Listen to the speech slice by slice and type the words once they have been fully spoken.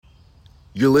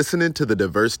You're listening to the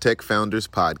Diverse Tech Founders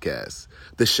Podcast,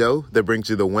 the show that brings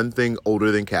you the one thing older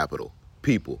than capital,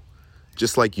 people,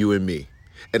 just like you and me.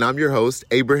 And I'm your host,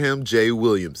 Abraham J.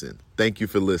 Williamson. Thank you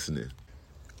for listening.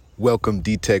 Welcome,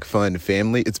 D-Tech Fund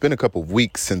family. It's been a couple of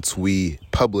weeks since we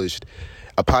published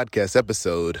a podcast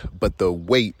episode, but the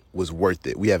wait was worth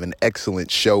it. We have an excellent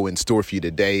show in store for you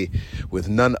today with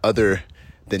none other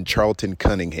than Charlton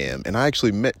Cunningham. And I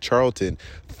actually met Charlton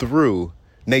through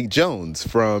Nate Jones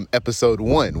from episode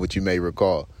 1, which you may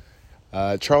recall.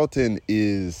 Charlton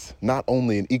is not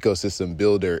only an ecosystem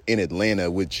builder in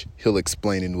Atlanta, which he'll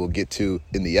explain and we'll get to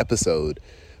in the episode,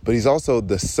 but he's also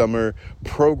the summer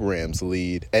programs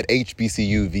lead at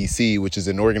HBCU VC, which is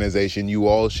an organization you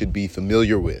all should be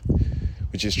familiar with,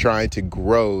 which is trying to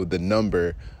grow the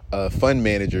number of fund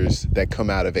managers that come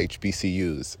out of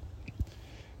HBCUs.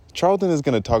 Charlton is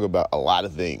going to talk about a lot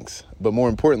of things, but more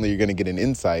importantly, you're going to get an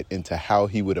insight into how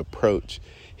he would approach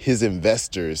his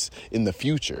investors in the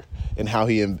future and how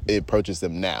he approaches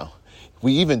them now.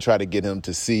 We even try to get him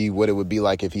to see what it would be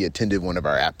like if he attended one of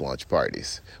our app launch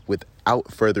parties.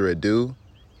 Without further ado,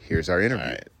 here's our interview.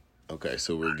 All right. Okay,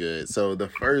 so we're good. So the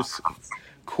first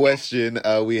question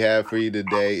we have for you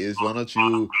today is, why don't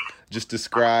you just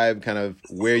describe kind of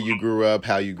where you grew up,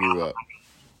 how you grew up?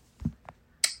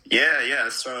 Yeah.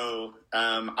 So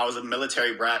I was a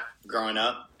military brat growing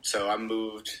up. So I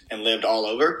moved and lived all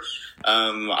over.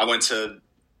 I went to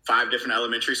 5 different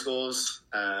elementary schools,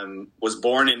 was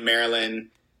born in Maryland,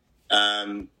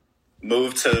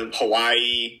 moved to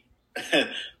Hawaii,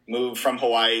 moved from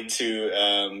Hawaii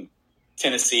to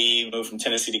Tennessee, moved from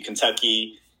Tennessee to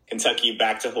Kentucky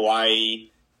back to Hawaii,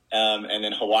 and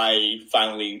then Hawaii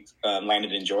finally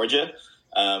landed in Georgia.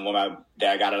 When my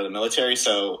dad got out of the military.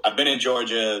 So I've been in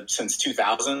Georgia since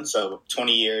 2000, so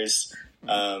 20 years.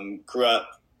 Grew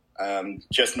up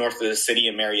just north of the city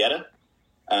in Marietta.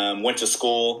 Went to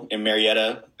school in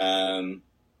Marietta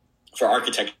for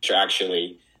architecture,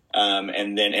 actually,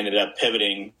 and then ended up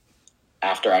pivoting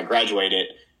after I graduated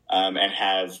and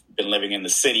have been living in the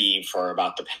city for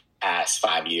about the past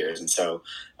 5 years. And so,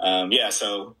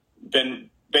 so been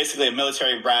basically a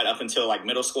military brat up until like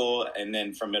middle school, and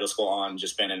then from middle school on,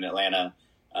 just been in Atlanta,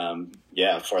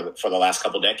 for the last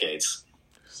couple decades.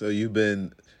 So you've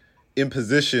been in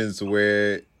positions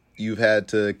where you've had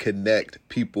to connect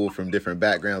people from different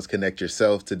backgrounds, connect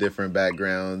yourself to different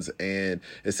backgrounds, and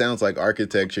it sounds like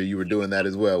architecture, you were doing that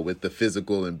as well with the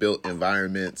physical and built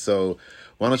environment. So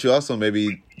why don't you also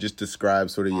maybe just describe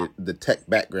sort of the tech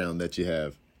background that you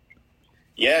have?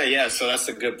 Yeah. So that's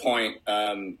a good point.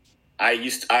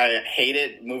 I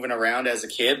hated moving around as a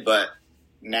kid, but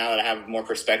now that I have more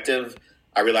perspective,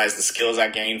 I realize the skills I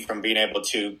gained from being able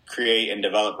to create and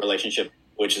develop relationship,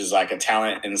 which is like a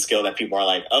talent and skill that people are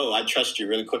like, oh, I trust you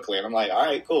really quickly. And I'm like, all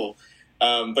right, cool.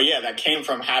 But yeah, that came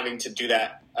from having to do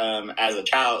that as a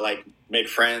child, like make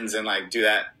friends and like do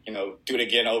that, do it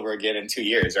again over again in 2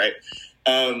 years, right?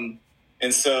 And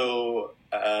so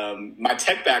my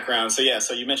tech background, so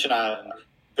you mentioned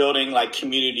building like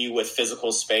community with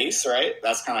physical space, right?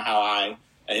 That's kind of how I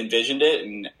envisioned it.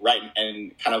 And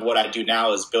kind of what I do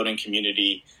now is building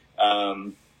community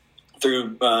through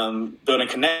building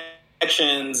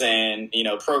connections and,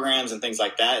 programs and things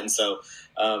like that. And so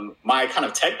my kind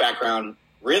of tech background,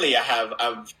 really,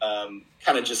 I've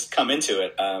kind of just come into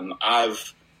it.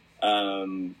 I've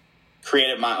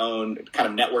created my own kind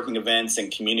of networking events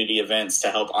and community events to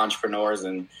help entrepreneurs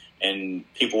and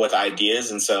people with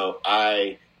ideas. And so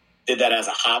I did that as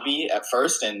a hobby at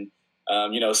first and,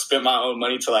 spent my own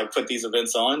money to like put these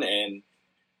events on and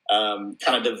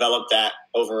kind of developed that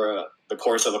over the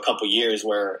course of a couple years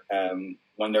where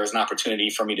when there was an opportunity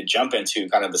for me to jump into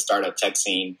kind of the startup tech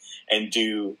scene and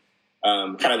do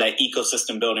kind of that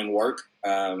ecosystem building work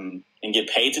and get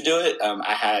paid to do it.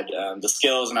 I had the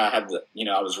skills and I had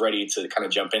I was ready to kind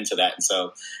of jump into that. And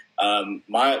so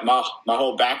my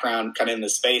whole background kind of in the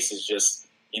space is just,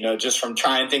 just from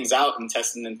trying things out and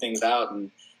testing things out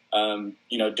and,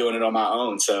 doing it on my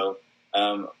own. So,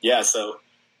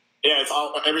 it's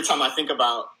all, every time I think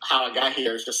about how I got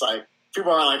here, it's just like,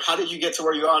 people are like, how did you get to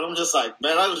where you are? And I'm just like,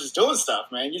 man, I was just doing stuff,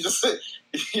 man. You just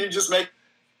make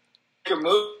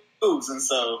moves. And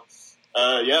so,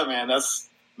 man, that's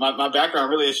my background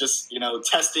really is just,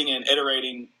 testing and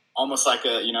iterating almost like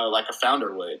a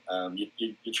founder would.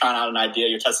 You're trying out an idea,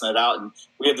 you're testing it out. And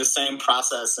we have the same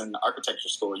process in architecture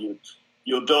school.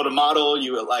 You'll build a model,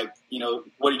 you would like,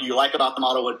 what do you like about the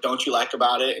model? What don't you like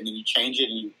about it? And then you change it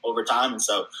over time. And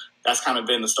so that's kind of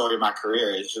been the story of my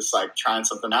career. It's just like trying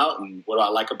something out and what do I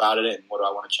like about it? And what do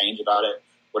I want to change about it?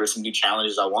 What are some new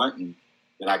challenges I want? And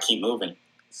then I keep moving.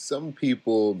 Some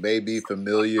people may be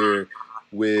familiar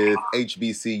with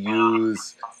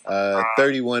HBCUs,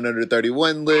 31 under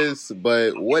 31 lists,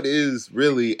 but what is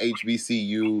really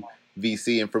HBCU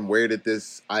VC, and from where did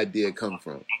this idea come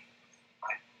from?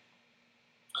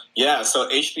 Yeah, so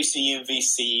HBCU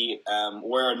VC,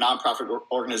 we're a nonprofit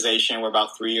organization. We're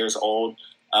about 3 years old.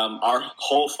 Our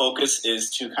whole focus is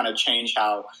to kind of change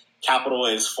how capital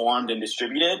is formed and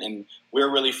distributed, and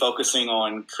we're really focusing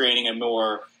on creating a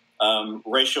more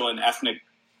racial and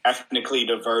ethnically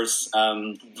diverse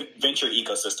venture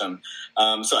ecosystem.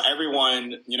 So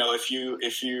everyone, if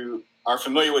you are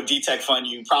familiar with DTech Fund,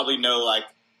 you probably know like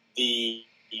the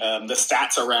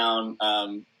stats around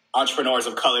entrepreneurs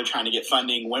of color trying to get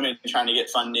funding, women trying to get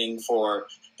funding for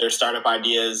their startup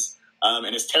ideas,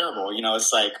 and it's terrible.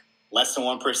 It's like less than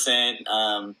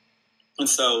 1%. And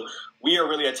so we are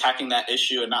really attacking that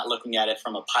issue and not looking at it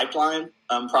from a pipeline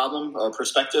problem or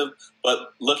perspective,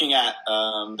 but looking at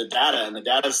the data. And the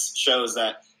data shows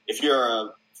that if you're a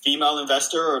female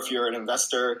investor or if you're an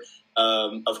investor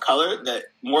of color, that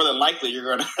more than likely you're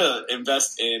going to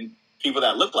invest in people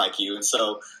that look like you. And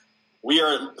so we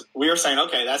are saying,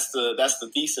 okay, that's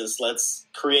the thesis. Let's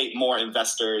create more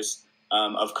investors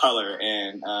of color,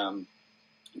 and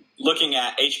looking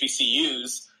at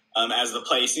HBCUs as the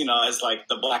place, as like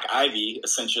the Black Ivy,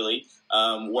 essentially,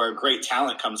 where great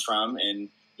talent comes from. And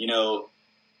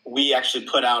we actually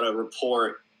put out a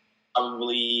report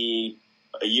probably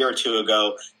a year or two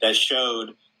ago that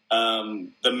showed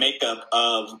the makeup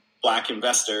of Black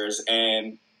investors,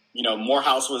 and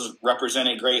Morehouse was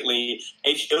represented greatly.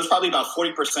 It was probably about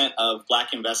 40% of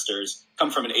Black investors come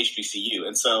from an HBCU.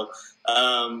 And so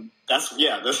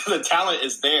the talent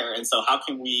is there. And so how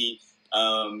can we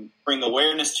bring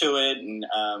awareness to it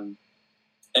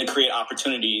and create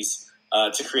opportunities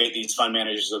to create these fund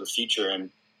managers of the future? And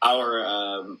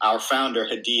our founder,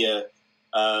 Hadia,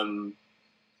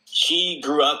 she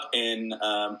grew up in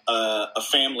a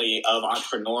family of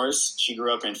entrepreneurs. She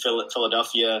grew up in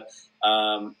Philadelphia.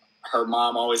 Her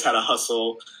mom always had a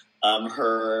hustle.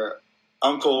 Her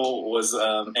uncle was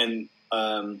in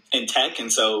tech,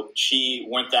 and so she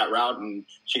went that route, and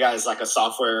she got like a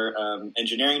software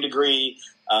engineering degree.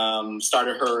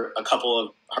 Started a couple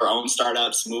of her own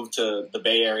startups, moved to the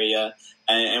Bay Area,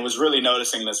 and was really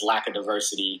noticing this lack of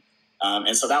diversity.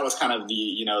 And so that was kind of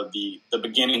the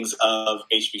beginnings of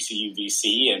HBCU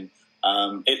VC, and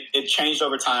it changed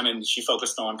over time, and she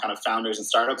focused on kind of founders and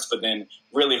startups, but then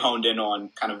really honed in on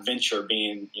kind of venture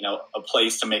being, a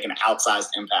place to make an outsized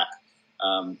impact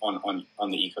on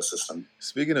the ecosystem.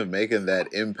 Speaking of making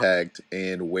that impact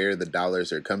and where the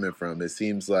dollars are coming from, it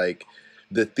seems like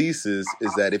the thesis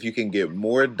is that if you can get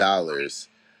more dollars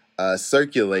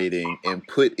circulating and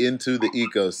put into the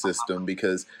ecosystem,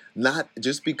 because not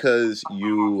just because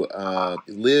you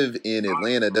live in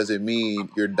Atlanta doesn't mean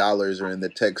your dollars are in the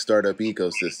tech startup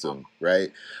ecosystem,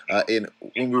 right? And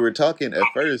when we were talking at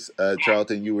first,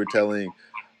 Charlton, you were telling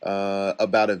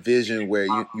about a vision where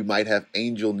you might have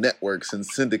angel networks and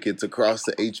syndicates across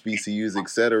the HBCUs, et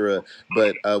cetera,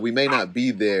 but we may not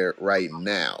be there right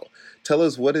now. Tell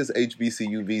us, what is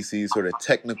HBCU VC's sort of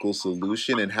technical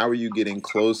solution, and how are you getting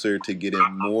closer to getting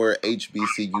more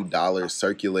HBCU dollars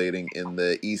circulating in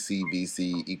the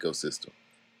ECVC ecosystem?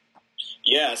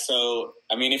 Yeah, so,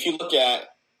 if you look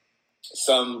at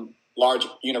some large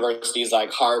universities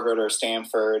like Harvard or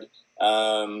Stanford,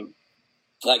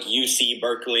 like UC,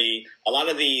 Berkeley, a lot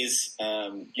of these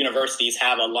universities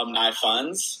have alumni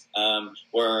funds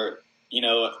where,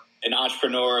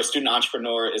 a student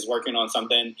entrepreneur is working on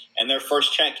something, and their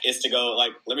first check is to go,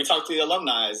 like, let me talk to the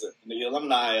alumni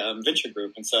venture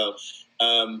group. And so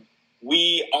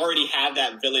we already have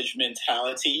that village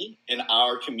mentality in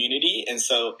our community. And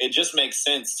so it just makes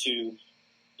sense to,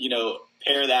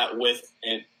 pair that with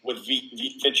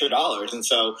venture dollars. And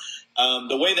so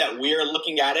the way that we're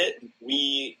looking at it,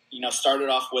 we, started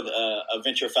off with a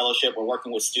venture fellowship. We're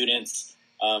working with students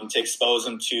to expose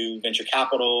them to venture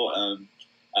capital,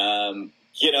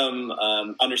 get them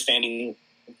understanding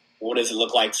what does it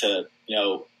look like to,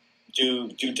 do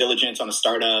due diligence on a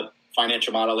startup,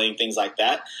 financial modeling, things like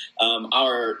that.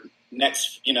 Our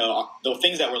next, the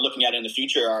things that we're looking at in the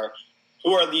future are,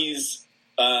 who are these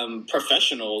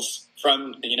professionals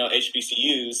from,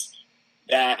 HBCUs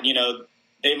that,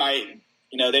 they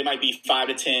might be 5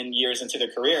 to 10 years into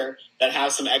their career that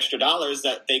have some extra dollars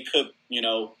that they could,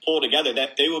 pull together,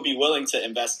 that they would be willing to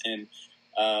invest in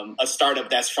a startup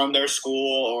that's from their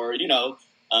school or,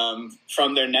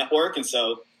 from their network. And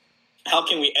so how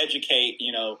can we educate,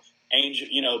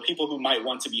 people who might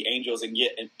want to be angels and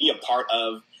be a part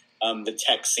of the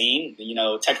tech scene?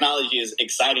 Technology is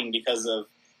exciting because of,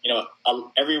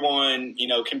 everyone,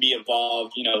 can be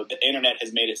involved. The internet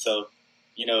has made it so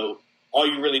all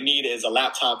you really need is a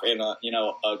laptop and a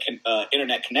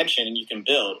internet connection, and you can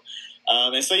build.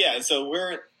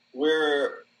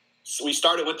 We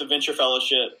started with the Venture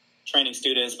Fellowship training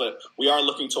students, but we are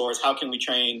looking towards how can we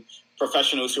train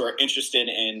professionals who are interested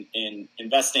in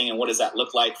investing, and what does that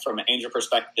look like from an angel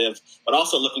perspective, but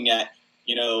also looking at,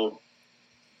 beyond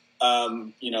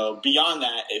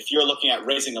that, if you're looking at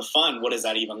raising a fund, what does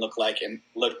that even look like, and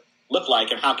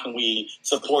how can we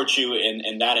support you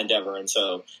in that endeavor? And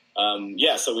so, so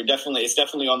it's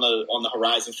definitely on the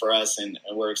horizon for us, and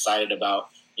we're excited about,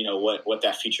 what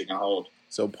that future can hold.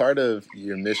 So part of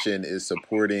your mission is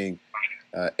supporting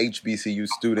HBCU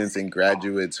students and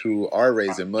graduates who are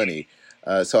raising money.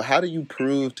 So how do you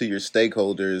prove to your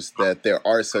stakeholders that there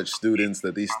are such students,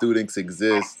 that these students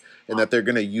exist, and that they're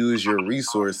going to use your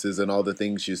resources and all the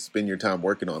things you spend your time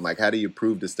working on? Like, how do you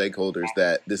prove to stakeholders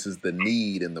that this is the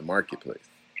need in the marketplace?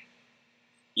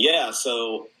 Yeah,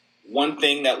 so one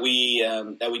thing that we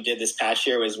did this past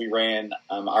year was we ran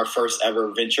our first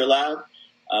ever Venture Lab.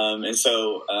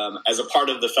 As a part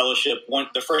of the fellowship,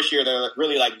 the first year they're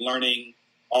really like learning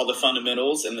all the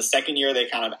fundamentals, and the second year they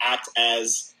kind of act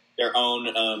as their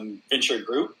own venture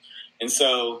group. And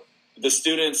so the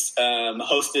students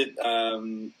hosted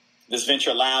this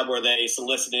venture lab where they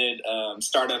solicited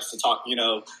startups to talk,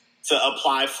 to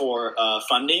apply for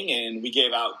funding, and we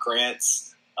gave out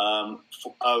grants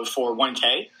for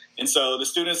 1K. And so the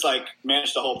students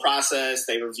managed the whole process.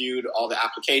 They reviewed all the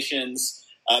applications.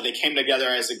 They came together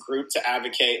as a group to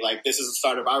advocate, this is a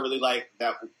startup I really like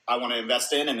that I want to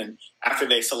invest in. And then after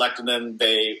they selected them,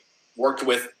 they worked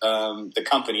with the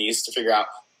companies to figure out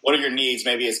what are your needs.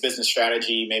 Maybe it's business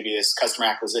strategy, maybe it's customer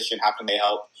acquisition. How can they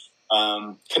help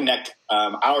connect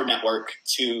our network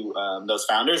to those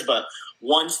founders? But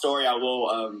one story I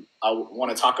want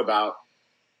to talk about.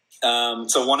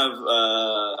 So one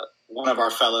of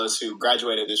our fellows who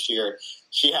graduated this year,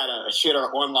 she had her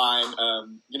online,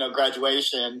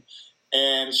 graduation,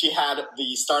 and she had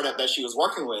the startup that she was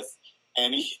working with,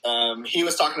 and he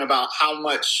was talking about how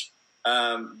much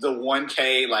the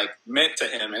 1K meant to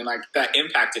him, and that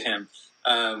impacted him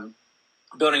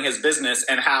building his business,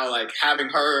 and how having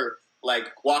her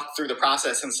walk through the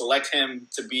process and select him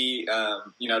to be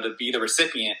to be the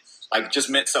recipient just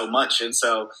meant so much. And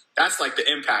so that's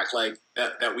the impact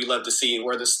that we love to see,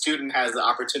 where the student has the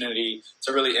opportunity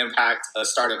to really impact a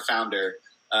startup founder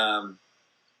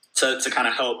to kind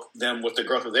of help them with the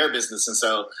growth of their business. And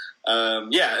so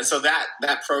and so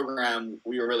that program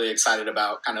we were really excited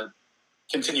about, kind of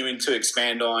continuing to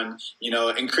expand on,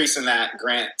 increasing that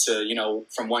grant to,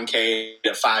 from 1K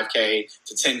to 5K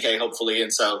to 10K, hopefully.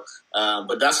 And so,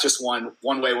 but that's just one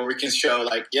way where we can show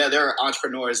there are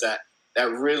entrepreneurs that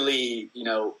really,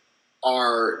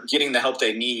 are getting the help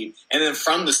they need. And then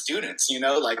from the students,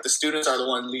 the students are the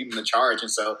one leading the charge. And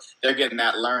so they're getting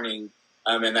that learning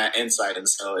and that insight. And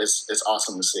so it's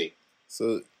awesome to see.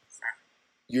 So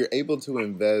you're able to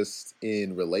invest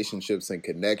in relationships and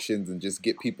connections and just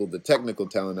get people the technical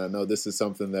talent. I know this is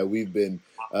something that we've been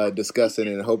discussing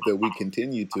and hope that we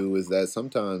continue to, is that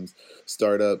sometimes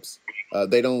startups,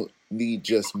 they don't need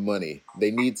just money. They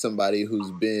need somebody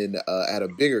who's been at a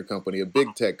bigger company, a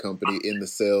big tech company, in the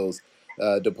sales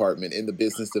department, in the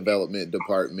business development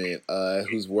department,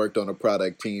 who's worked on a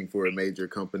product team for a major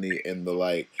company and the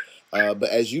like. But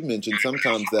as you mentioned,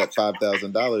 sometimes that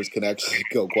 $5,000 can actually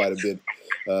go quite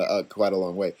a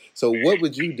long way. So what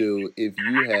would you do if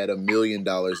you had $1 million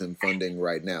in funding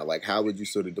right now? How would you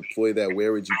sort of deploy that?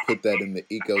 Where would you put that in the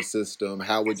ecosystem?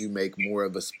 How would you make more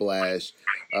of a splash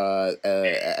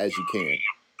as you can?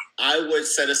 I would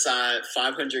set aside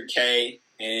 $500K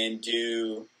and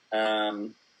do,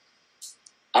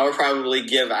 I would probably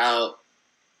give out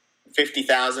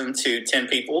 $50,000 to 10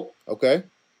 people. Okay.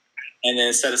 And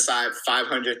then set aside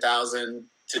 $500,000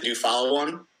 to do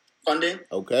follow-on funding.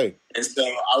 Okay. And so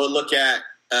I would look at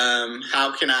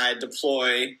how can I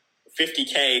deploy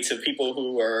 $50K to people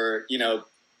who are,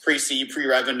 pre-seed,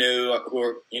 pre-revenue, who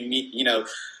are,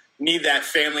 need that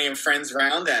family and friends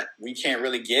around that we can't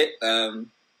really get.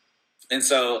 And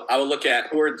so I would look at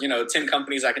who are, 10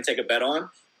 companies I can take a bet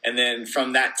on. And then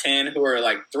from that 10, who are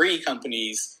 3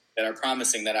 companies that are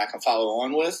promising that I can follow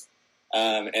on with.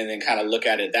 And then kind of look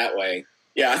at it that way.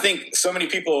 Yeah, I think so many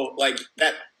people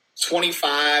that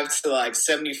 25 to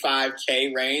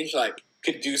 75K range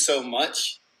could do so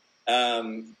much.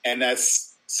 And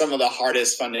that's some of the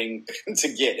hardest funding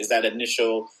to get, is that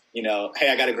initial, hey,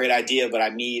 I got a great idea, but I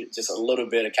need just a little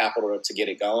bit of capital to get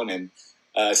it going. And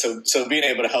so being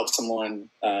able to help someone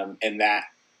in that,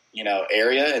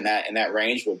 area, in that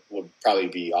range would probably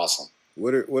be awesome.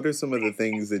 What are some of the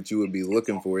things that you would be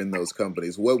looking for in those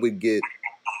companies? What would get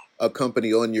a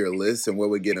company on your list and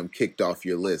what would get them kicked off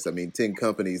your list? I mean, 10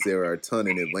 companies, there are a ton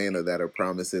in Atlanta that are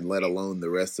promising, let alone the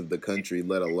rest of the country,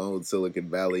 let alone Silicon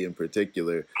Valley in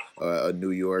particular, New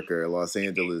York or Los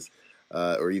Angeles,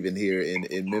 or even here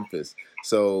in Memphis.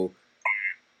 So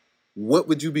what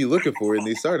would you be looking for in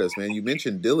these startups, man? You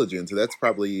mentioned diligence. That's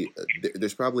probably,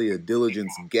 there's probably a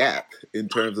diligence gap in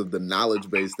terms of the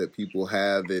knowledge base that people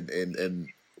have and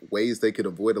ways they could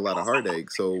avoid a lot of heartache.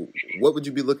 So what would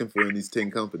you be looking for in these 10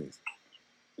 companies?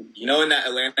 In that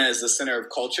Atlanta is the center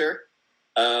of culture,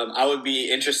 I would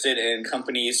be interested in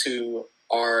companies who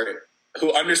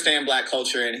understand Black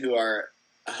culture and who are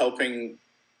helping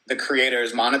the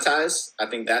creators monetize. I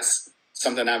think that's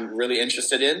something I'm really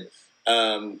interested in.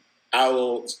 I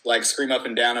will scream up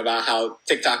and down about how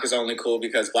TikTok is only cool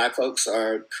because Black folks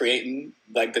are creating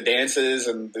the dances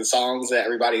and the songs that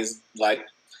everybody's like.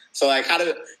 So how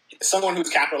do someone who's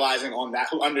capitalizing on that,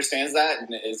 who understands that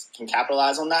and can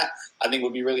capitalize on that, I think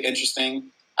would be really interesting.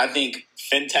 I think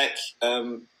fintech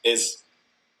is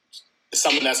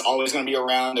something that's always going to be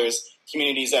around. There's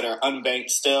communities that are unbanked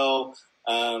still.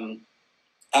 Even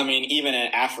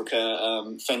in Africa,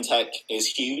 fintech is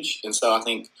huge. And so I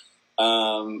think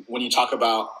when you talk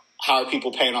about how are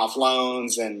people paying off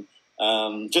loans and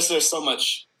there's so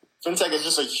much. Fintech is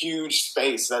just a huge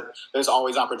space that there's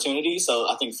always opportunity. So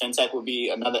I think fintech would be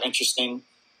another interesting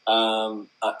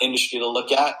industry to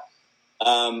look at.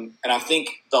 And I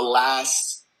think the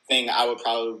last thing I would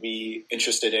probably be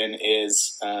interested in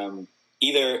is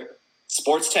either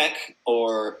sports tech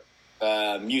or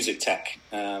music tech.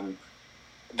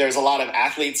 There's a lot of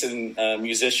athletes and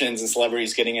musicians and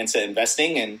celebrities getting into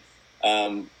investing.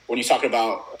 And when you talk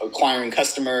about acquiring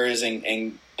customers and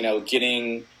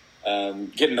getting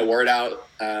the word out,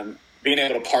 being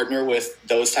able to partner with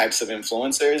those types of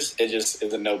influencers, it just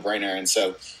is a no-brainer. And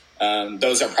so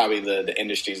those are probably the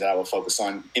industries that I will focus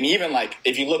on. And even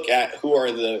if you look at who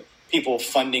are the people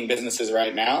funding businesses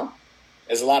right now,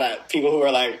 there's a lot of people who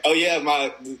are like, oh yeah,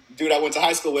 my dude I went to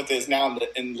high school with is now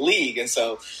in the league. And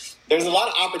so there's a lot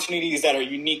of opportunities that are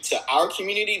unique to our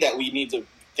community that we need to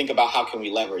think about how can we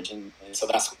leverage. And so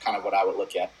that's kind of what I would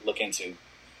look into.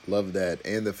 Love that.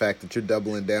 And the fact that you're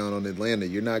doubling down on Atlanta.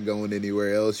 You're not going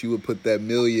anywhere else. You would put that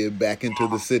million back into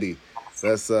the city.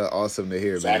 That's awesome to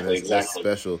hear, man. That's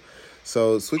special.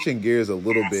 So switching gears a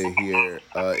little bit here,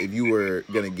 if you were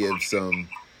going to give some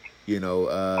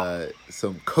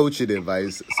coaching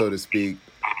advice, so to speak.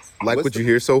 Like what you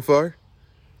hear so far?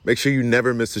 Make sure you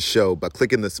never miss a show by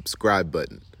clicking the subscribe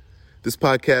button. This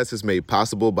podcast is made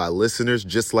possible by listeners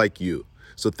just like you.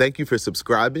 So thank you for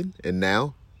subscribing. And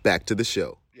now back to the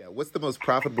show. What's the most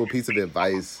profitable piece of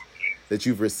advice that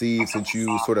you've received since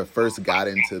you sort of first got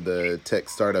into the tech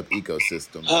startup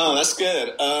ecosystem? Oh, that's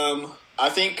good. I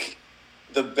think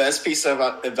the best piece of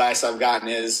advice I've gotten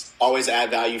is always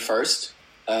add value first.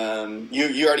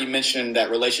 You already mentioned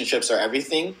that relationships are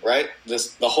everything, right?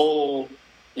 The whole,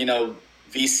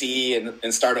 VC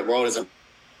and startup world is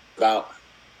about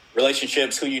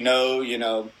relationships, who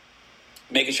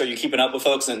making sure you're keeping up with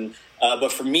folks. And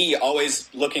but for me, always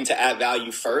looking to add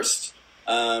value first,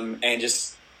 and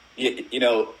just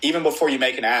even before you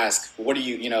make an ask, what do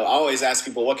you I always ask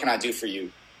people, what can I do for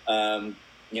you?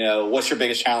 What's your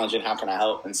biggest challenge and how can I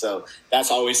help? And so that's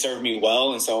always served me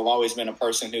well. And so I've always been a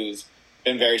person who's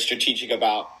been very strategic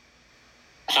about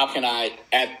how can I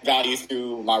add value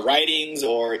through my writings,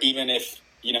 or even if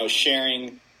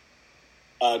sharing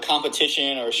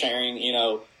competition or sharing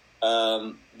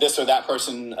this or that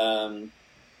person,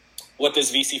 what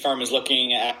this VC firm is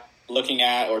looking at,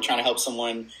 or trying to help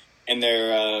someone in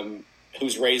their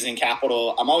who's raising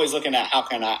capital. I'm always looking at how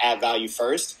can I add value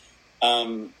first,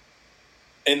 in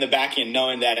the back end,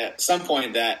 knowing that at some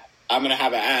point that I'm going to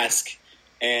have an ask,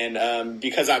 and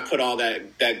because I put all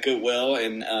that goodwill,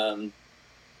 and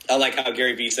I like how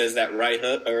Gary Vee says that right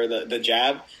hook or the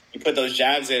jab. You put those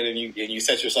jabs in, and you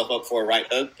set yourself up for a right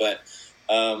hook. But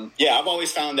I've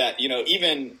always found that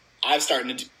even I've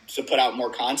started to put out more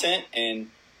content, and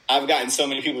I've gotten so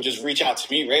many people just reach out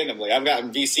to me randomly. I've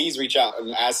gotten VCs reach out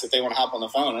and ask if they want to hop on the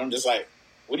phone, and I'm just like,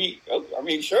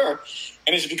 sure.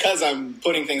 And it's because I'm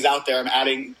putting things out there.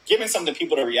 I'm giving something to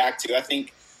people to react to. I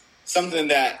think something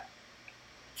that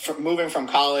moving from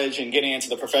college and getting into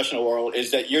the professional world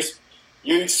is that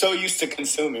you're so used to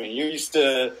consuming. You're used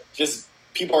to just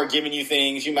people are giving you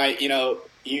things. You might,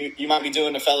 you might be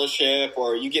doing a fellowship,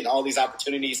 or you getting all these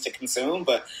opportunities to consume.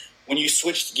 But when you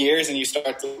switch gears and you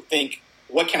start to think,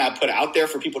 what can I put out there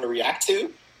for people to react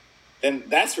to? Then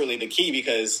that's really the key,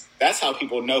 because that's how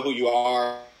people know who you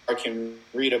are, or can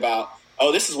read about,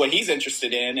 oh, this is what he's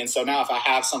interested in. And so now if I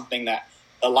have something that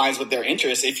aligns with their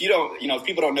interests, if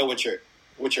people don't know what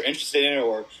what you're interested in,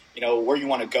 or, you know, where you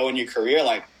want to go in your career,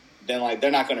 like, then like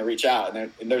they're not going to reach out,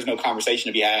 and there's no conversation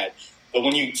to be had. But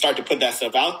when you start to put that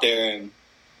stuff out there, and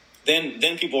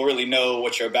then people really know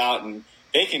what you're about, and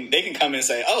they can come in and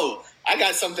say, oh, I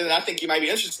got something that I think you might be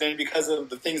interested in because of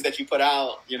the things that you put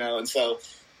out, you know. And so,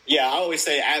 yeah, I always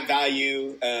say add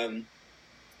value,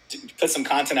 put some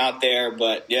content out there.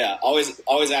 But yeah, always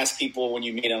ask people when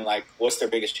you meet them, like, what's their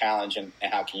biggest challenge and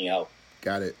how can you help?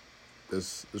 Got it.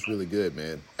 That's really good,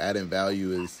 man. Adding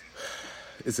value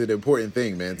it's an important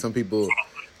thing, man. Some people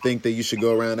think that you should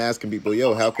go around asking people,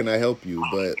 yo, how can I help you?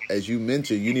 But as you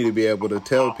mentioned, you need to be able to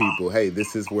tell people, hey,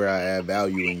 this is where I add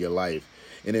value in your life.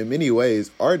 And in many ways,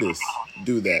 artists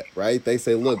do that, right? They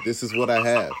say, look, this is what I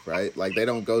have, right? Like, they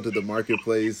don't go to the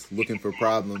marketplace looking for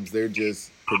problems. They're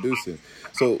just producing.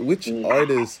 So which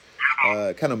artist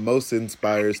kind of most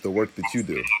inspires the work that you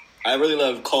do? I really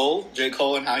love Cole, J.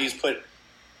 Cole, and how he's put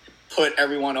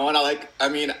everyone on.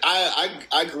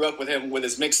 I grew up with him with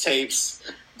his mixtapes,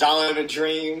 Dollar in a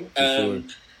Dream, Sure.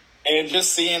 and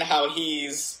just seeing how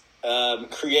he's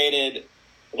created,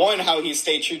 how he's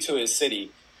stayed true to his city.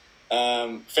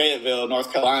 Fayetteville,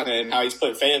 North Carolina, and how he's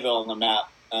put Fayetteville on the map.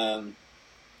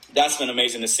 That's been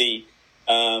amazing to see.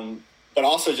 But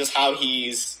also just how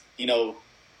he's, you know,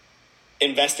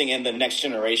 investing in the next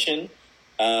generation.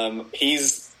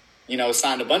 He's, you know,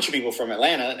 signed a bunch of people from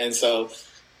Atlanta. And so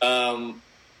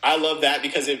I love that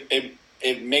because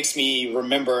it makes me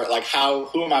remember, like,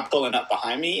 who am I pulling up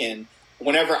behind me? And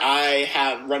whenever I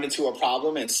have run into a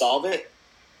problem and solve it,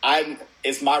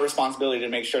 it's my responsibility to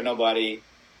make sure nobody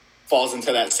falls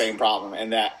into that same problem,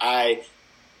 and that I,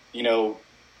 you know,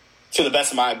 to the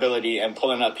best of my ability, am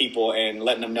pulling up people and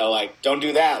letting them know, like, don't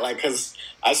do that. Like, cause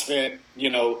I spent, you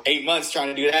know, 8 months trying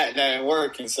to do that and that didn't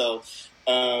work. And so,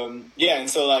 and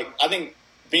so, like, I think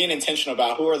being intentional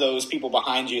about who are those people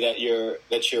behind you that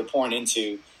you're pouring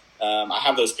into. I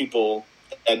have those people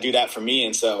that do that for me.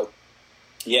 And so,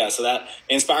 yeah, so that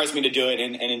inspires me to do it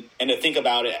and to think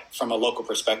about it from a local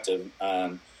perspective.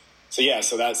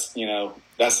 So that's, you know,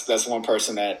 that's one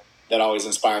person that always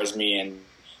inspires me, and,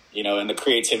 you know, and the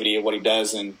creativity of what he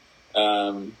does. And,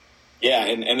 and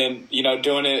then, you know,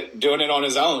 doing it on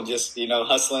his own, just, you know,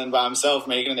 hustling by himself,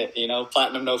 making it, you know,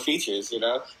 platinum, no features, you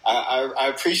know,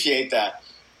 I appreciate that.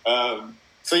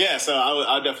 So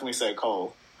I'll definitely say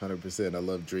Cole. 100%. I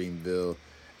love Dreamville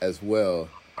as well.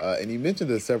 And you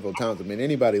mentioned this several times. I mean,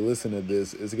 anybody listening to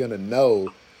this is going to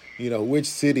know, you know, which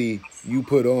city you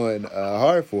put on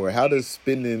hard for. How does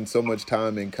spending so much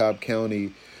time in Cobb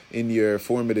County in your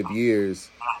formative years,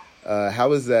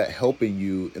 how is that helping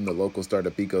you in the local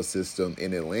startup ecosystem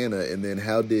in Atlanta? And then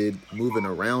how did moving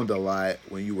around a lot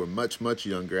when you were much, much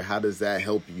younger, how does that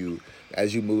help you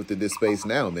as you move to this space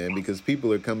now, man? Because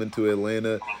people are coming to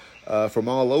Atlanta from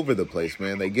all over the place,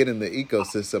 man. They get in the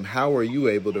ecosystem. How are you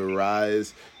able to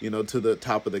rise, you know, to the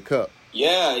top of the cup?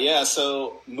 Yeah.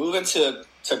 So moving to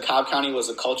Cobb County was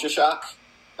a culture shock.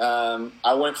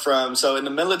 I went from, so in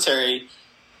the military,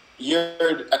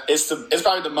 it's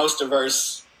probably the most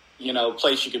diverse, you know,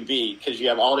 place you can be, because you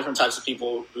have all different types of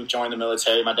people who join the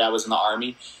military. My dad was in the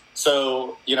Army.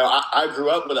 So, you know, I grew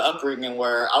up with an upbringing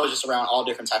where I was just around all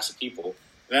different types of people.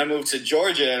 Then I moved to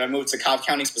Georgia, and I moved to Cobb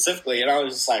County specifically, and I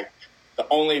was just like the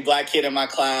only black kid in my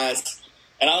class.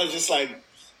 And I was just like,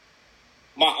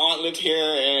 my aunt lived here,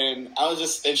 and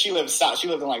she lived south. She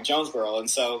lived in like Jonesboro. And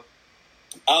so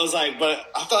I was like, but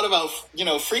I thought about, you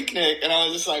know, Freaknik, and I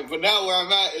was just like, but now where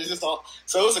I'm at is just all.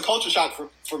 So it was a culture shock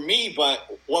for me.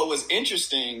 But what was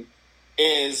interesting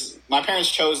is my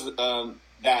parents chose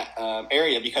that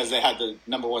area because they had the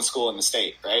 #1 school in the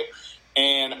state, right?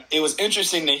 And it was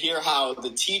interesting to hear how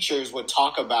the teachers would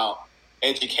talk about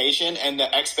education and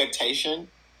the expectation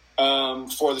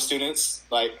for the students.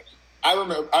 Like, I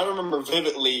remember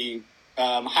vividly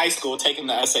high school taking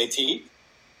the SAT.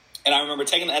 And I remember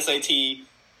taking the SAT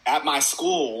at my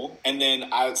school, and then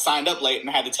I signed up late and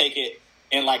had to take it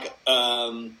in like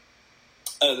a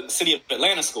city of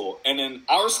Atlanta school. And in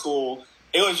our school,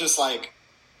 it was just like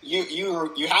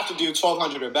you have to do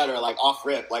 1,200 or better, like off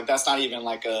rip. Like, that's not even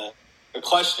like a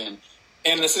question.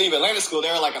 In the city of Atlanta school,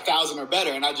 they were like 1,000 or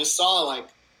better, and I just saw like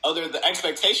the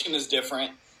expectation is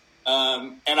different,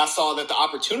 and I saw that the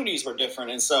opportunities were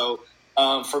different. And so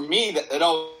for me, it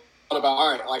all about,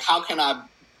 all right, like, how can I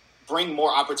bring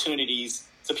more opportunities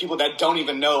to people that don't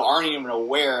even know, aren't even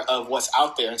aware of what's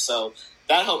out there. And so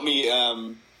that helped me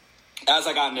as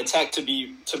I got into tech to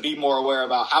be more aware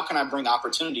about how can I bring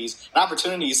opportunities. And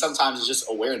opportunities sometimes is just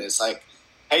awareness. Like,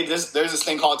 hey, there's this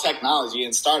thing called technology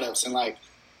and startups, and like,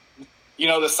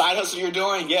 the side hustle you're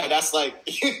doing, yeah, that's like,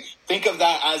 think of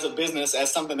that as a business,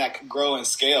 as something that could grow and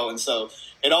scale. And so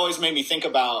it always made me think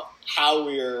about how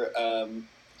we're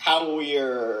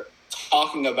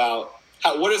talking about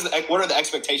what are the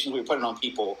expectations we're putting on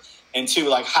people, and two,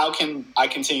 like, how can I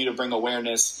continue to bring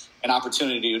awareness and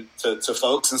opportunity to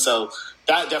folks. And so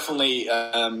that definitely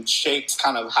shaped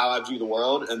kind of how I view the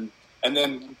world. And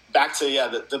then back to,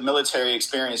 the military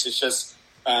experience, it's just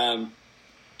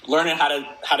learning how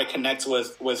to connect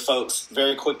with folks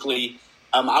very quickly.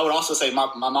 I would also say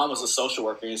my mom was a social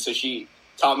worker, and so she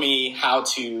taught me I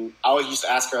always used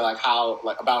to ask her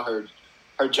about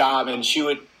her job, and she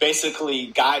would basically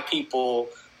guide people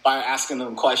by asking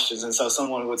them questions. And so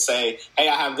someone would say, hey,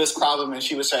 I have this problem. And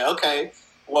she would say, okay,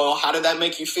 well, how did that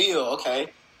make you feel?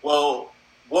 Okay, well,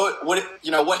 what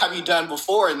have you done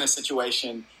before in this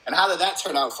situation? And how did that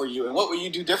turn out for you? And what would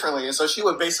you do differently? And so she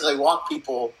would basically walk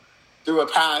people through a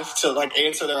path to like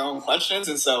answer their own questions.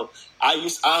 And so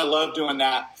I love doing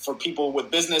that for people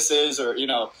with businesses or,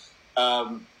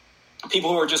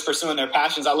 people who are just pursuing their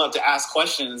passions. I love to ask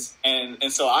questions.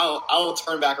 And so I'll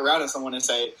turn back around to someone and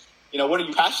say, what are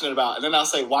you passionate about? And then I'll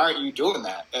say, why aren't you doing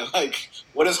that? And like,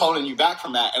 what is holding you back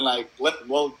from that? And like, let's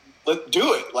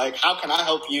do it. Like, how can I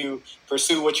help you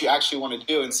pursue what you actually want to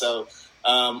do? And so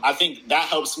I think that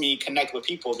helps me connect with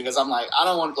people, because I'm like, I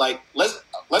don't want, like, let's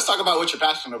talk about what you're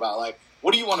passionate about. Like,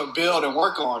 what do you want to build and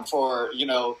work on for,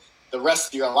 the rest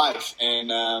of your life?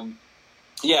 And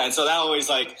and so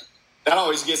that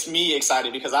always gets me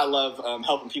excited, because I love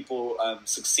helping people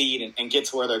succeed and get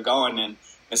to where they're going.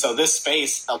 And so this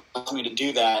space allows me to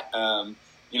do that,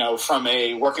 from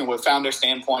a working with founder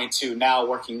standpoint to now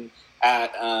working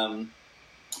at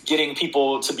getting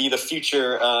people to be the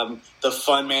future, the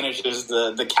fund managers,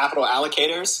 the capital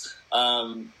allocators.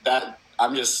 That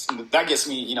gets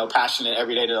me, passionate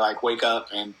every day to like wake up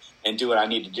and do what I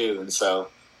need to do. And so,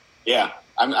 yeah.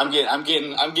 I'm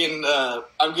getting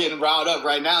riled up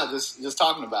right now just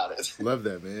talking about it. Love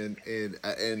that, man.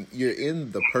 And you're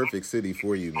in the perfect city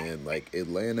for you, man. Like,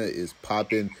 Atlanta is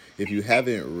popping. If you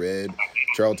haven't read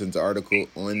Charlton's article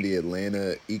on the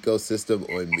Atlanta ecosystem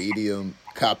on Medium,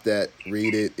 cop that,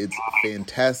 read it. It's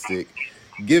fantastic.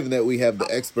 Given that we have the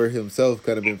expert himself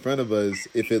kind of in front of us,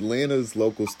 if Atlanta's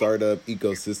local startup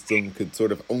ecosystem could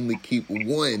sort of only keep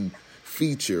one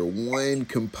feature, one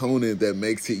component that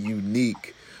makes it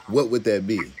unique, what would that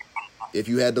be? If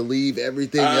you had to leave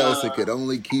everything else and could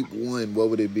only keep one, what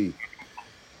would it be?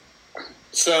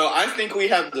 So I think we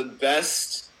have the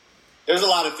best. There's a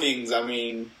lot of things,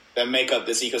 that make up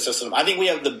this ecosystem. I think we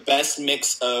have the best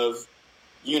mix of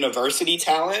university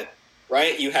talent,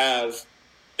 right? You have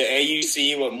the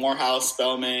AUC with Morehouse,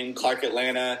 Spelman, Clark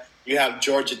Atlanta. You have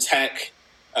Georgia Tech,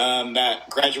 that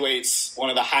graduates one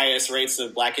of the highest rates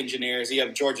of black engineers. You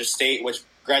have Georgia State, which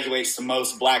graduates the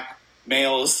most black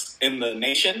males in the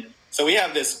nation. So we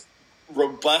have this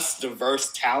robust,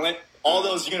 diverse talent. All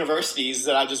those universities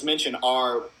that I just mentioned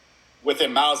are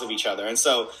within miles of each other. And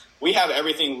so we have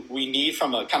everything we need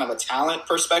from a kind of a talent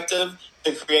perspective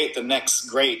to create the next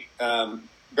great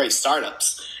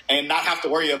startups, and not have to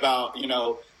worry about,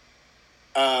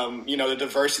 the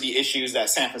diversity issues that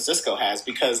San Francisco has,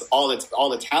 because all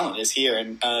the talent is here,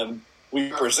 and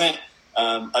we represent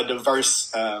a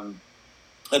diverse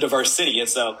city. And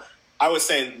so I would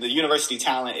say the university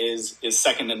talent is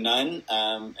second to none.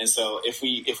 And so if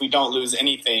we don't lose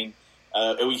anything,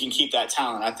 and we can keep that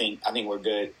talent, I think we're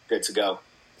good to go.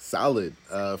 Solid.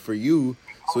 For you,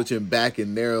 switching back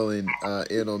and narrowing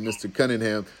in on Mr.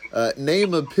 Cunningham,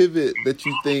 name a pivot that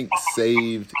you think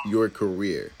saved your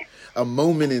career. A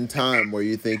moment in time where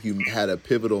you think you had a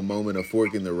pivotal moment, a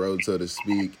fork in the road, so to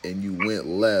speak, and you went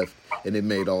left and it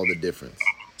made all the difference.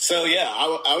 So, yeah,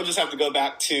 I would just have to go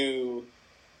back to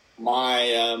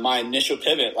my initial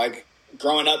pivot. Like,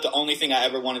 growing up, the only thing I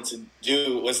ever wanted to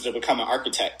do was to become an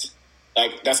architect.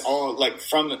 Like, that's all, like,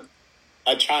 from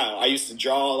a child. I used to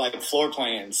draw, like, floor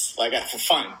plans, like, for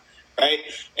fun, right?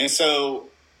 And so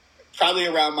probably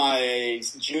around my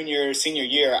senior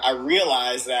year, I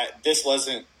realized that this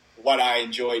wasn't what I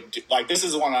enjoyed. Like, this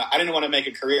is one I didn't want to make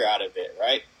a career out of it,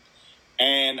 right?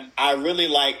 And I really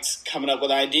liked coming up with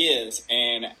ideas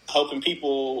and helping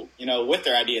people, with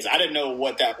their ideas. I didn't know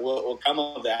what will come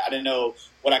of that. I didn't know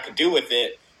what I could do with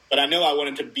it, but I knew I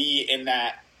wanted to be in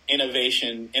that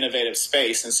innovative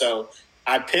space. And so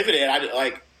I pivoted.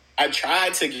 I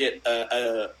tried to get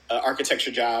a architecture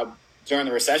job during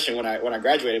the recession when I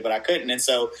graduated, but I couldn't. And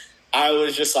so I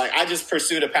was just like, I just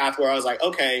pursued a path where I was like,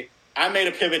 okay, I made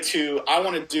a pivot to, I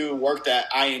want to do work that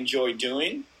I enjoy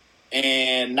doing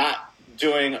and not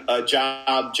doing a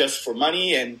job just for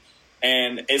money. And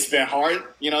it's been hard,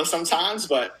 sometimes,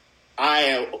 but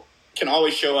I can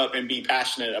always show up and be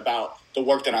passionate about the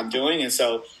work that I'm doing. And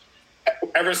so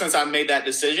ever since I made that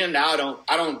decision, now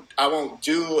I won't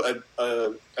do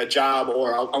a job,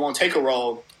 or I won't take a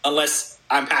role unless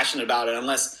I'm passionate about it,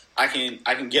 unless I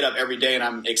can get up every day and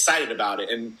I'm excited about it.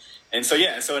 And so,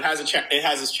 yeah, so it has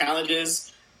its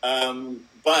challenges.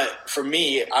 But for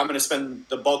me, I'm going to spend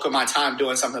the bulk of my time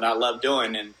doing something I love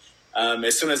doing. And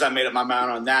as soon as I made up my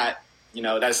mind on that,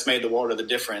 that's made the world of the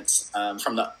difference.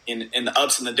 From in the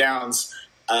ups and the downs,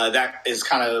 that is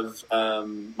kind of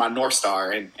my North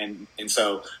Star. And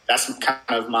so that's kind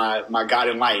of my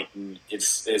guiding light. And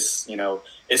it's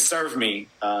served me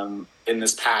in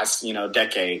this past,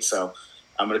 decade. So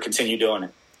I'm going to continue doing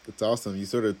it. That's awesome. You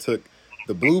sort of took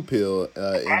the blue pill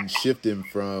and shifting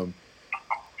from,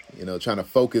 trying to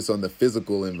focus on the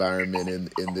physical environment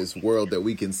in this world that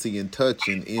we can see and touch,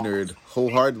 and entered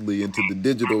wholeheartedly into the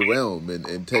digital realm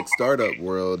and tech startup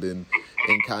world and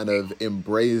kind of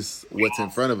embrace what's in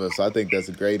front of us. So I think that's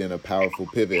a great and a powerful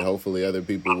pivot. Hopefully other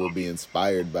people will be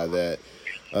inspired by that.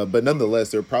 But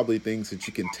nonetheless, there are probably things that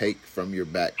you can take from your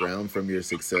background, from your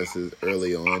successes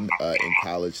early on in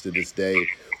college to this day.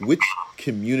 Which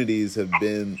communities have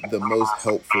been the most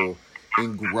helpful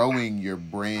in growing your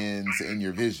brands and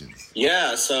your visions?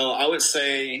 Yeah, so I would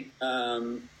say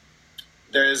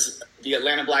there's the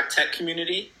Atlanta Black Tech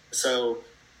community. So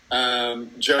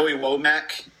Joey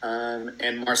Womack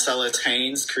and Marcellus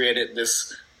Haynes created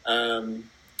this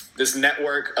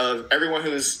network of everyone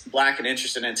who's Black and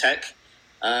interested in tech.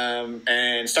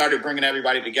 And started bringing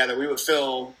everybody together. We would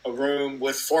fill a room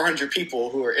with 400 people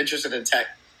who are interested in tech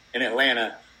in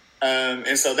Atlanta.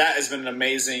 And so that has been an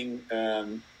amazing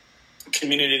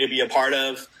community to be a part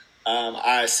of.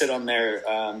 I sit on their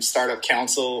startup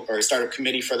council or startup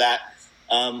committee for that.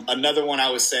 Another one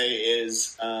I would say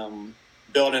is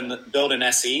Build an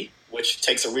SE, which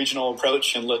takes a regional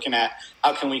approach and looking at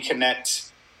how can we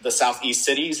connect the Southeast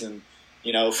cities and,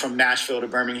 from Nashville to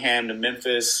Birmingham to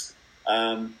Memphis,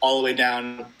 all the way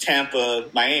down Tampa,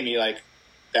 Miami, like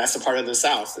that's a part of the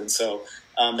South. And so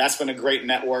that's been a great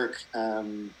network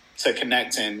to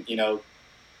connect and,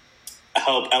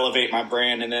 help elevate my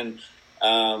brand. And then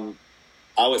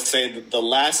I would say that the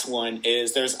last one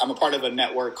is I'm a part of a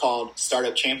network called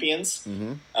Startup Champions,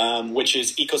 which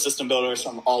is ecosystem builders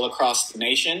from all across the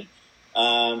nation.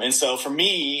 And so for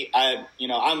me, I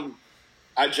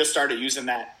just started using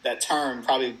that term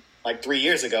probably like 3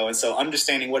 years ago. And so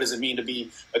understanding what does it mean to be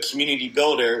a community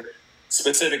builder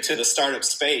specific to the startup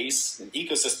space, an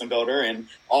ecosystem builder, and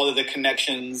all of the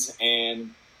connections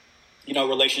and,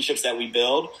 relationships that we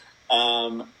build,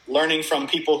 learning from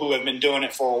people who have been doing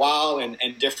it for a while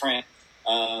and different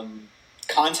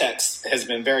contexts has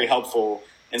been very helpful.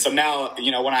 And so now,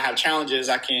 when I have challenges,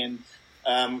 I can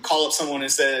call up someone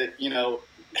and say,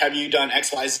 have you done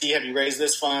X, Y, Z? Have you raised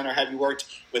this fund, or have you worked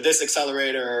with this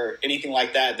accelerator or anything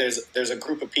like that? There's a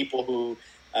group of people who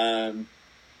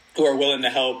are willing to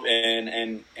help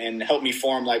and help me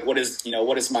form like what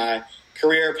does my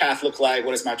career path look like?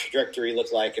 What does my trajectory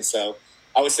look like? And so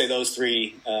I would say those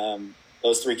three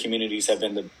communities have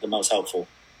been the most helpful.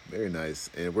 Very nice,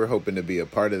 and we're hoping to be a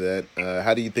part of that.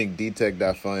 How do you think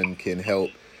DTech.Fund can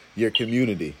help your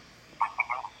community?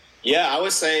 Yeah, I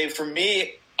would say for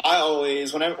me, I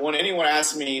always, when anyone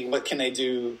asks me what can they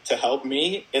do to help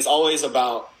me, it's always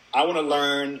about, I want to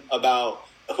learn about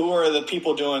who are the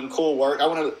people doing cool work. I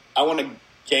want to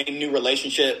gain new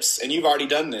relationships, and you've already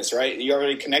done this, right? You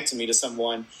already connected me to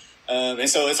someone, and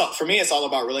so for me, it's all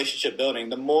about relationship building.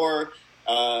 The more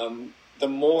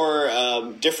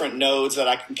different nodes that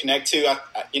I can connect to,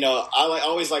 I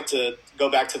always like to go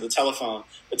back to the telephone.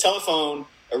 The telephone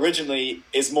originally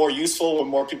is more useful when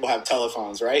more people have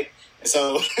telephones, right?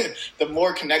 So the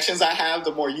more connections I have,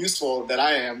 the more useful that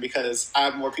I am because I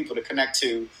have more people to connect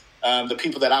to, the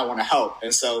people that I want to help.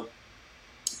 And so,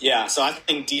 yeah, so I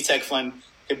think DTech Fund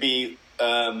could be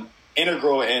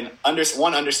integral in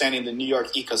understanding the New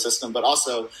York ecosystem, but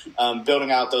also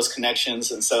building out those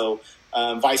connections. And so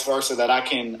vice versa, that I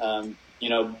can,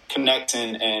 connect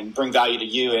and bring value to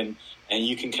you and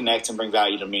you can connect and bring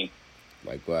value to me.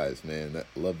 Likewise, man.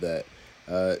 I love that.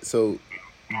 So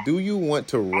do you want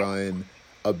to run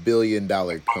a $1 billion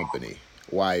company?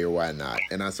 Why or why not?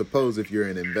 And I suppose if you're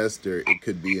an investor, it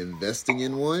could be investing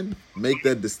in one. Make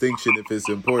that distinction if it's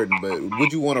important. But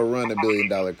would you want to run a $1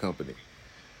 billion company?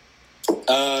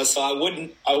 So I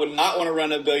would not want to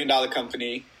run a $1 billion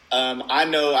company. I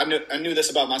knew this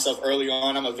about myself early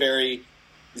on. I'm a very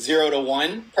 0 to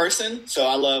 1 person. So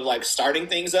I love like starting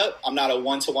things up. I'm not a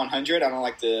 1 to 100.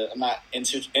 I'm not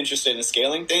interested in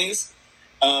scaling things.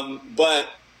 But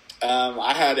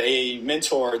I had a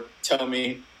mentor tell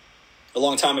me a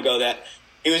long time ago that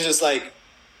he was just like,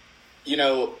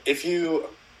 if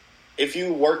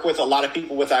you work with a lot of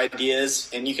people with ideas,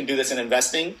 and you can do this in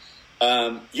investing,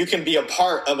 you can be a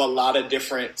part of a lot of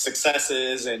different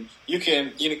successes, and you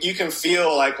can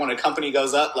feel like when a company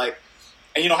goes up, like,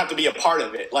 and you don't have to be a part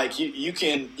of it. Like you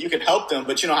can help them,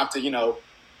 but you don't have to,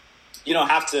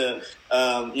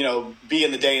 be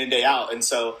in the day in and day out. And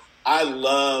so I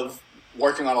love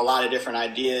working on a lot of different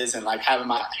ideas and like having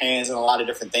my hands in a lot of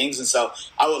different things. And so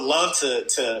I would love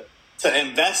to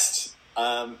invest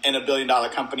in $1 billion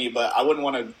company, but I wouldn't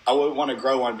want to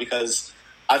grow one, because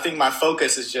I think my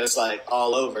focus is just like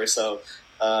all over. So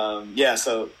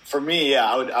so for me,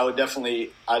 I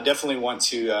definitely want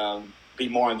to be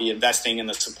more on the investing and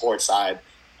the support side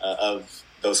of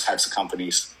those types of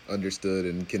companies. Understood,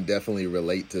 and can definitely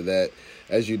relate to that.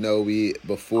 As you know,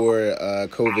 before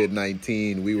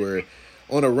COVID-19, we were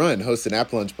on a run hosting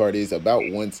app launch parties about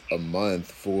once a month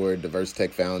for diverse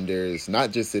tech founders,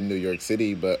 not just in New York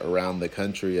City, but around the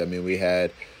country. I mean, we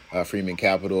had Freeman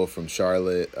Capital from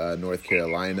Charlotte, North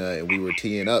Carolina, and we were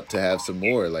teeing up to have some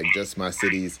more, like Just My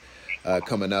Cities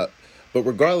coming up. But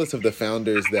regardless of the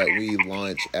founders that we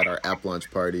launch at our app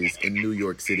launch parties in New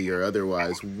York City or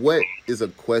otherwise, what is a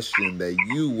question that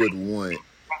you would want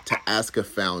to ask a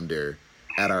founder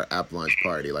at our app launch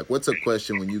party? Like, what's a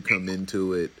question when you come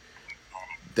into it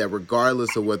that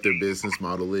regardless of what their business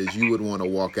model is, you would want to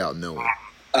walk out knowing?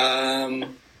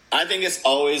 I think it's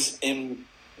always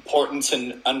important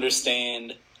to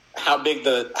understand how big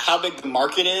the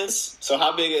market is. So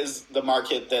how big is the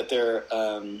market that they're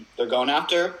going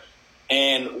after,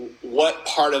 and what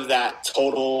part of that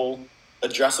total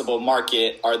addressable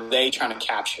market are they trying to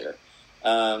capture?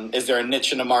 Is there a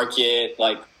niche in the market?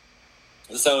 Like,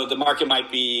 so the market might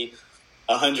be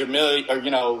 100 million or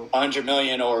 100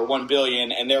 million or 1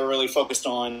 billion, and they're really focused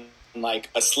on like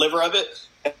a sliver of it.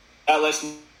 That lets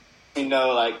me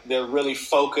know like they're really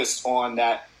focused on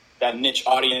that niche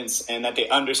audience, and that they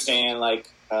understand like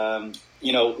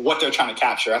what they're trying to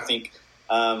capture. I think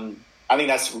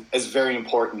is very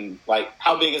important. Like,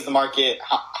 how big is the market?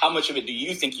 How much of it do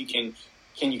you think you can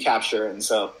capture? And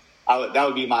so that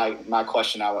would be my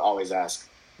question I would always ask.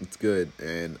 It's good,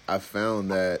 and I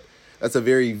found that's a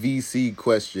very VC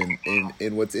question.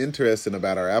 And what's interesting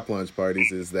about our app launch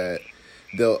parties is that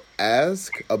they'll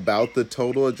ask about the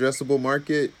total addressable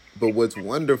market, but what's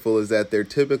wonderful is that they're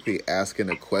typically asking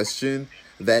a question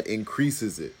that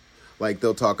increases it. Like,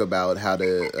 they'll talk about how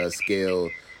to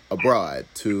scale abroad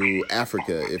to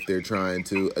Africa if they're trying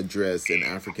to address an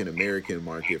African American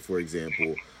market, for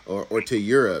example, or to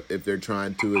Europe if they're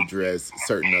trying to address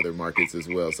certain other markets as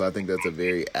well. So I think that's a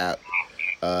very apt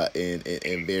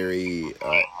and very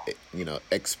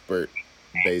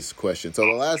expert-based question. So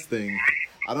the last thing,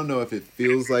 I don't know if it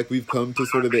feels like we've come to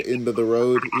sort of the end of the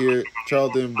road here,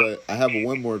 Charlton, but I have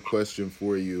one more question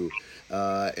for you.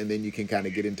 And then you can kind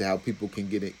of get into how people can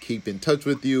keep in touch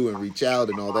with you and reach out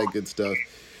and all that good stuff.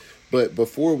 But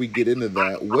before we get into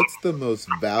that, what's the most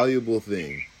valuable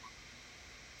thing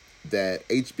that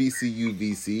HBCU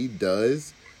VC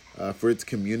does for its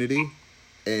community,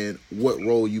 and what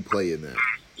role you play in that?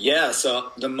 Yeah,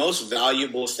 so the most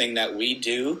valuable thing that we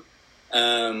do,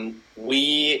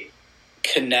 we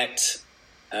connect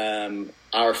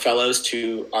our fellows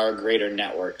to our greater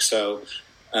network. So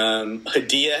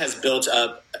Hadia has built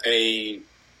up an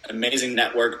amazing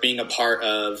network, being a part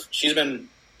of, she's been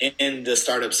in the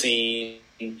startup scene,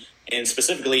 and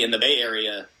specifically in the Bay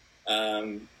Area,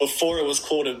 before it was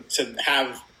cool to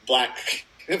have Black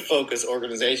focused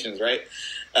organizations, right?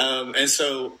 And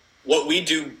so what we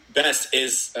do best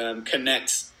is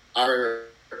connect our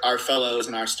fellows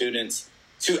and our students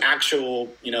to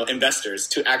actual, investors,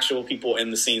 to actual people in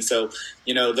the scene. So,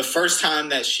 the first time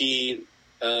that she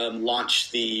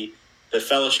launched the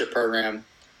fellowship program,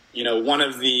 one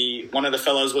of the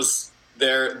fellows was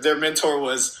their mentor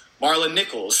was Marlon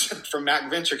Nichols from Mac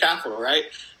Venture Capital, right?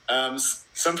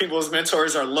 Some people's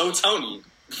mentors are Lo Tony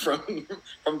from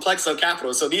Plexo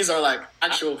Capital. So these are like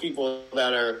actual people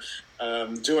that are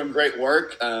doing great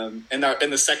work. In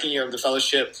the second year of the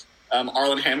fellowship,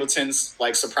 Arlen Hamilton's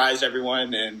like surprised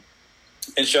everyone and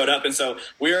showed up. And so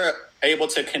we were able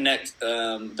to connect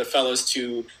the fellows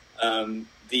to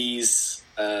these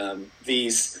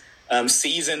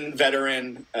seasoned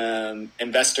veteran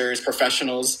investors,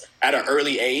 professionals at an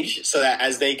early age, so that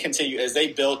as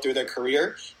they build through their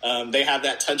career, they have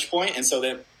that touch point. And so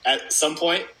that at some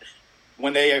point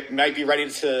when they might be ready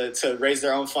to raise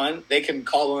their own fund, they can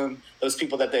call on those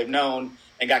people that they've known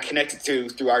and got connected to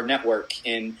through our network.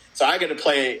 And so I get to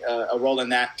play a role in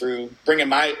that through bringing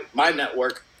my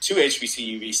network to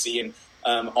HBCU VC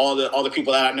all the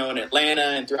people that I know in Atlanta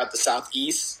and throughout the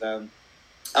Southeast.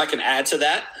 I can add to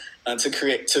that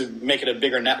to make it a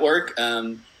bigger network.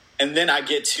 And then I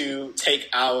get to take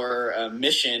our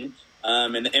mission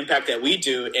and the impact that we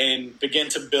do and begin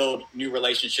to build new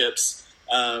relationships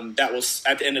that will,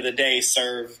 at the end of the day,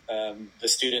 serve the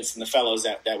students and the fellows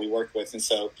that we work with. And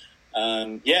so,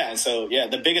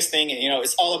 the biggest thing,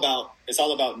 it's all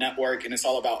about network, and it's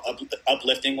all about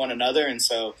uplifting one another. And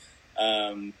so,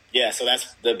 so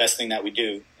that's the best thing that we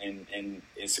do, and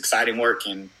it's exciting work,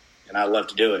 and I love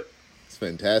to do it. It's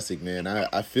fantastic, man.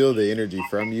 I feel the energy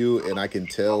from you, and I can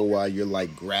tell why you're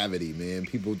like gravity, man.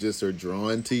 People just are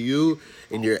drawn to you,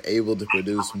 and you're able to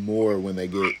produce more when they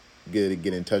get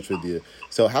in touch with you.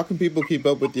 So how can people keep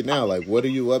up with you now? Like, what are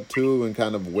you up to, and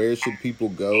kind of where should people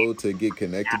go to get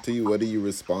connected to you? What do you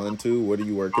respond to? What are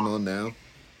you working on now?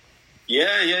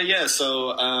 Yeah.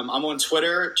 So I'm on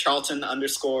Twitter,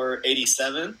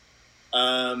 Charlton_87.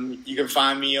 You can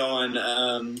find me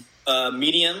on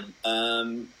Medium.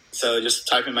 So just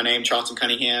type in my name, Charlton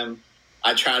Cunningham.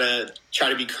 I try to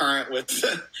be current with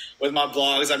with my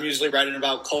blogs. I'm usually writing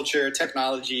about culture,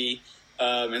 technology,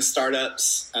 and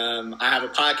startups. I have a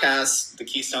podcast, the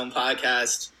Keystone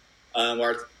Podcast,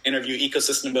 where I interview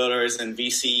ecosystem builders and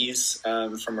VCs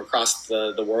from across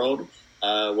the world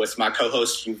with my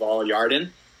co-host Yuval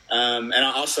Yarden. And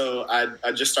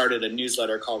I just started a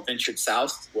newsletter called Ventured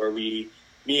South, where me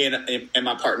and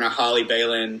my partner Holly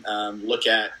Balin look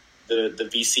at the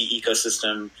VC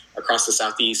ecosystem across the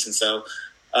Southeast. And so,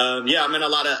 I'm in a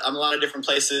lot of different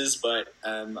places, but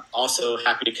also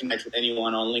happy to connect with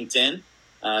anyone on LinkedIn.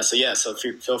 So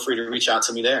feel free to reach out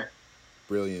to me there.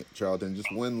 Brilliant, Charlton.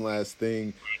 Just one last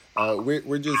thing.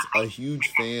 We're just a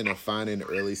huge fan of finding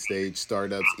early stage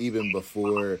startups even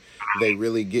before they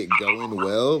really get going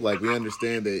well. Like, we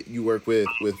understand that you work with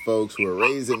folks who are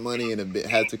raising money and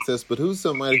had success, but who's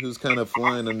somebody who's kind of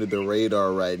flying under the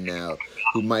radar right now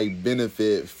who might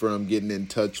benefit from getting in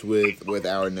touch with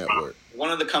our network?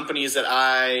 One of the companies that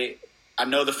I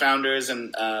know the founders,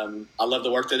 and I love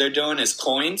the work that they're doing, is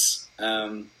Coins.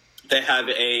 They have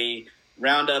a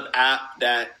Roundup app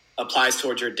that applies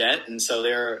towards your debt, and so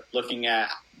they're looking at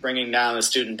bringing down the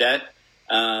student debt.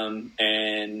 So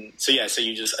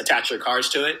you just attach your cards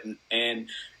to it, and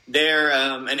they're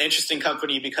an interesting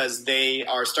company because they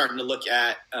are starting to look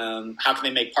at how can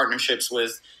they make partnerships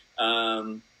with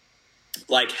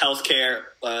like healthcare,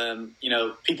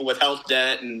 people with health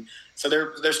debt, and so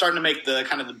they're starting to make the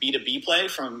kind of the B2B play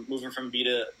from moving from B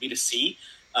to C.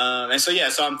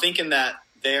 So I'm thinking that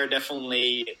they're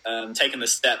definitely taking the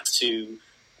steps to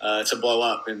blow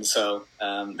up, and so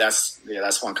that's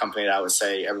one company that I would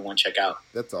say everyone check out.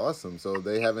 That's awesome. So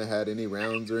they haven't had any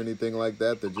rounds or anything like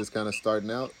that. They're just kind of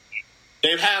starting out.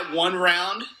 They've had one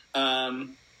round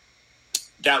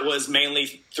that was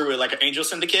mainly through like an angel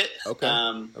syndicate.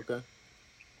 Okay.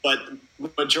 But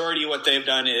majority of what they've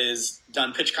done is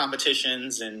done pitch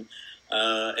competitions, and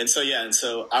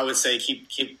so I would say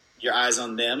keep your eyes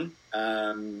on them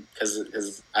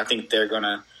because I think they're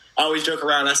gonna. I always joke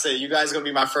around. I say you guys are gonna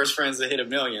be my first friends that hit 1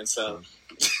 million. So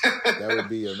that would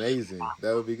be amazing.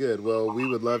 That would be good. Well, we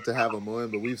would love to have them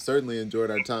on, but we've certainly enjoyed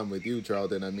our time with you,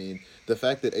 Charlton. I mean, the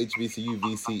fact that HBCU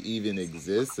VC even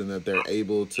exists and that they're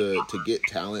able to get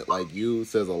talent like you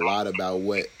says a lot about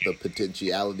what the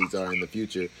potentialities are in the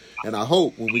future. And I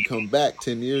hope when we come back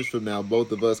 10 years from now,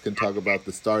 both of us can talk about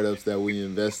the startups that we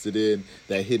invested in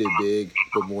that hit it big,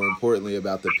 but more importantly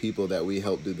about the people that we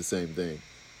helped do the same thing.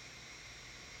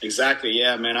 Exactly.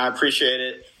 Yeah, man. I appreciate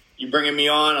it. You bringing me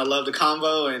on. I love the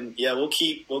convo, and yeah, we'll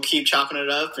keep chopping it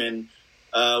up, and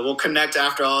we'll connect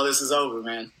after all this is over,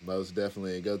 man. Most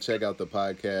definitely. Go check out the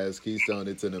podcast, Keystone.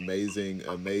 It's an amazing,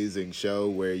 amazing show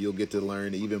where you'll get to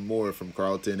learn even more from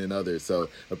Carlton and others. So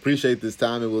appreciate this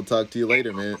time, and we'll talk to you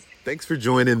later, man. Thanks for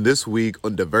joining this week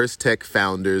on Diverse Tech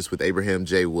Founders with Abraham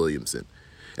J. Williamson.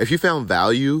 If you found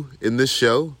value in this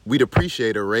show, we'd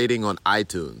appreciate a rating on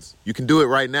iTunes. You can do it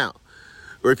right now.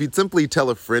 Or if you'd simply tell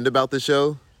a friend about the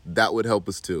show, that would help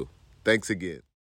us too. Thanks again.